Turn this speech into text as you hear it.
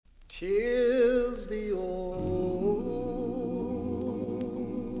'Tis the old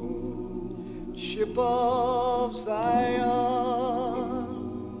ship of Zion.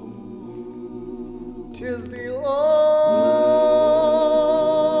 'Tis the old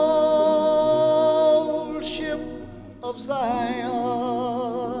ship of Zion.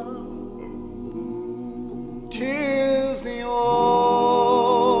 'Tis the old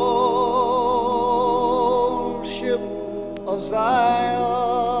ship of Zion.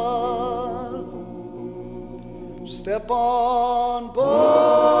 Step on board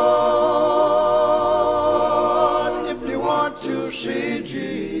if you want to see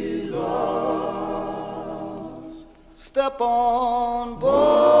Jesus. Step on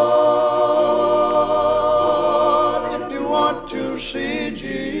board if you want to see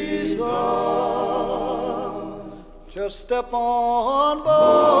Jesus. Just step on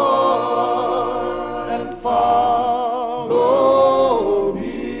board and follow me.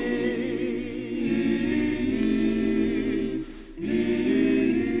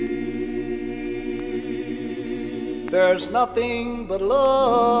 There's nothing but love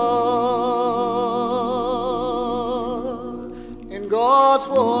in God's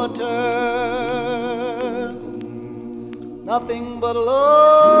water. Nothing but love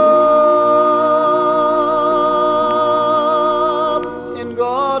in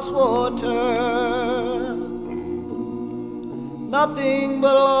God's water. Nothing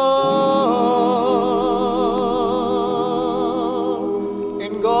but love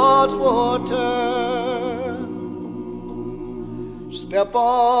in God's water. Step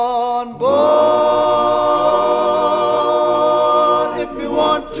on board if you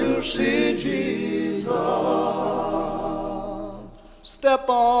want to see Jesus. Step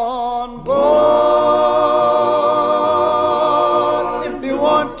on board if you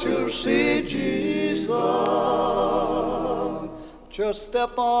want to see Jesus. Just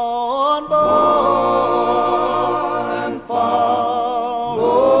step on board